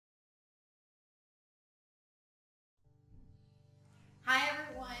Hi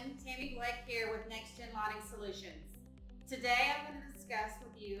everyone, Tammy Blake here with Next Gen Lighting Solutions. Today I'm going to discuss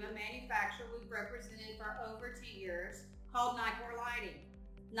with you a manufacturer we've represented for over 2 years called Nicor Lighting.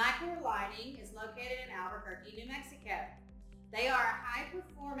 Nicor Lighting is located in Albuquerque, New Mexico. They are a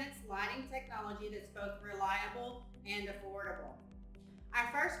high-performance lighting technology that's both reliable and affordable.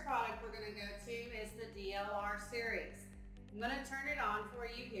 Our first product we're going to go to is the DLR series. I'm going to turn it on for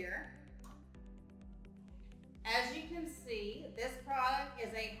you here. As you can see, this product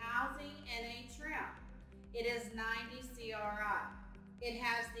is a housing and a trim. It is 90 CRI. It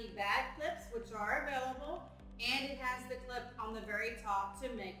has the bag clips, which are available, and it has the clip on the very top to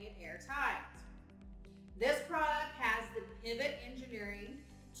make it airtight. This product has the pivot engineering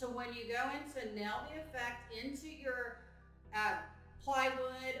to when you go in to nail the effect into your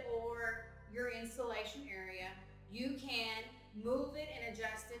plywood or your installation area, you can move it and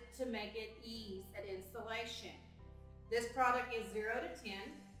adjust it to make it ease at installation. This product is 0 to 10.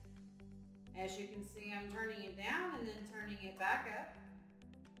 As you can see, I'm turning it down and then turning it back up.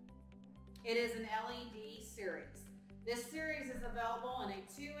 It is an LED series. This series is available in a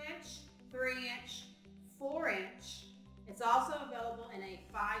 2-inch, 3-inch, 4-inch. It's also available in a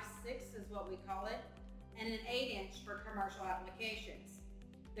 5/6 is what we call it, and an 8-inch for commercial applications.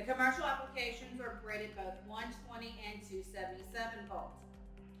 The commercial applications are rated both 120 and 277 volts.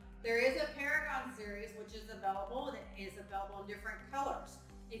 There is a Paragon series which is available that is available in different colors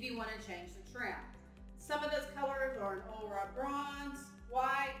if you want to change the trim. Some of those colors are an Aura bronze,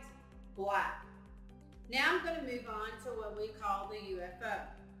 white, black. Now I'm going to move on to what we call the UFO.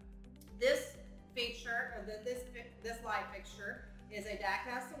 This feature, or this light fixture, is a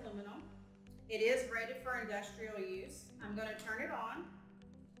die-cast aluminum. It is rated for industrial use. I'm going to turn it on.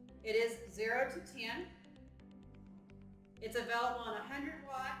 It is 0 to 10. It's available on 100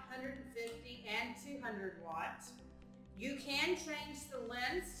 watt, 150, and 200 watt. You can change the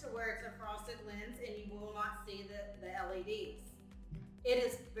lens to where it's a frosted lens and you will not see the LEDs. It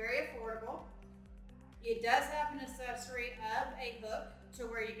is very affordable. It does have an accessory of a hook to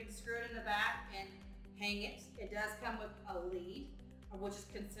where you can screw it in the back and hang it. It does come with a lead, which is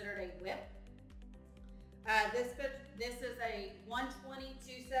considered a whip. This is a 120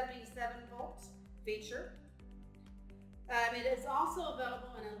 277 volt feature. It is also available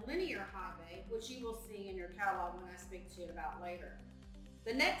in a linear high bay, which you will see in your catalog when I speak to you about later.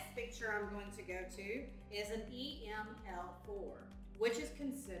 The next feature I'm going to go to is an EML4, which is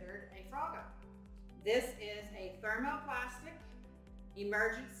considered a frogger. This is a thermoplastic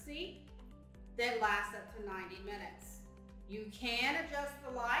emergency that lasts up to 90 minutes. You can adjust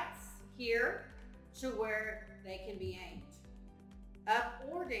the lights here to where they can be aimed up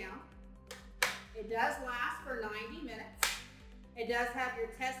or down. It does last for 90 minutes. It does have your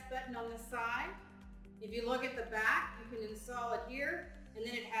test button on the side. If you look at the back, you can install it here, and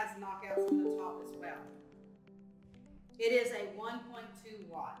then it has knockouts on the top as well. It is a 1.2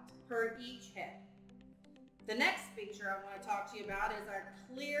 watt per each head. The next feature I want to talk to you about is our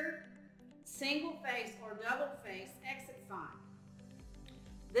clear single face or double face exit sign.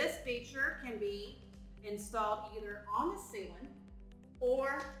 This feature can be installed either on the ceiling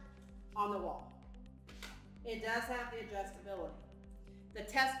or on the wall. It does have the adjustability. The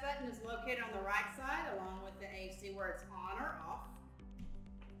test button is located on the right side along with the AC where it's on or off.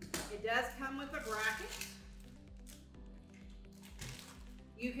 It does come with a bracket.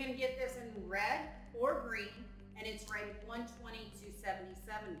 You can get this in red or green, and it's rated 120 to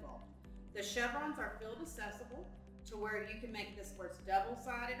 77 volt. The chevrons are field accessible to where you can make this where it's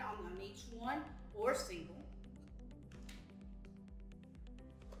double-sided on each one or single.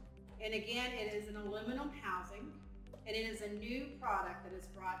 And again, it is an aluminum housing, and it is a new product that is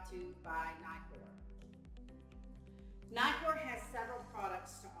brought to you by Nicor. Nicor has several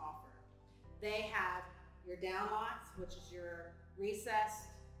products to offer. They have your downlights, which is your recessed,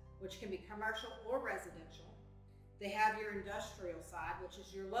 which can be commercial or residential. They have your industrial side, which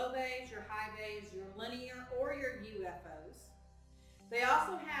is your low bays, your high bays, your linear, or your UFOs. They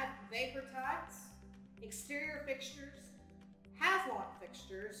also have vapor tights, exterior fixtures, hazmat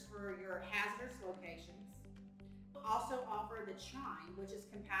fixtures for your hazardous locations. Also offer the chime, which is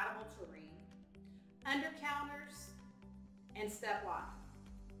compatible to ring, under counters, and step light.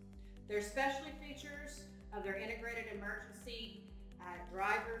 There's specialty features of their integrated emergency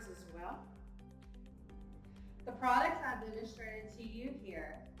drivers as well. The products I've demonstrated to you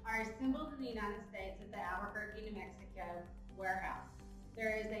here are assembled in the United States at the Albuquerque, New Mexico warehouse.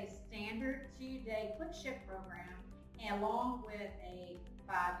 There is a standard 2-day quick ship program along with a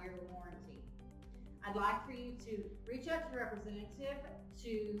 5-year warranty. I'd like for you to reach out to your representative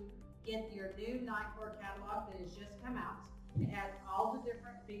to get your new Nicor catalog that has just come out. It has all the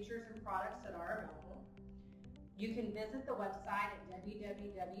different features and products that are available. You can visit the website at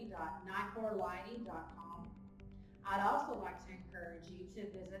www.nicorlighting.com. I'd also like to encourage you to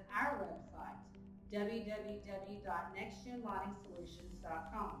visit our website,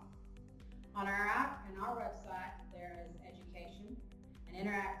 www.nextgenlightingsolutions.com. On our website, there is education, an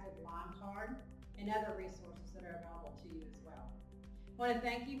interactive line card, and other resources that are available to you as well. I want to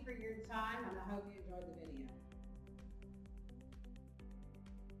thank you for your time, and I hope you enjoyed the video.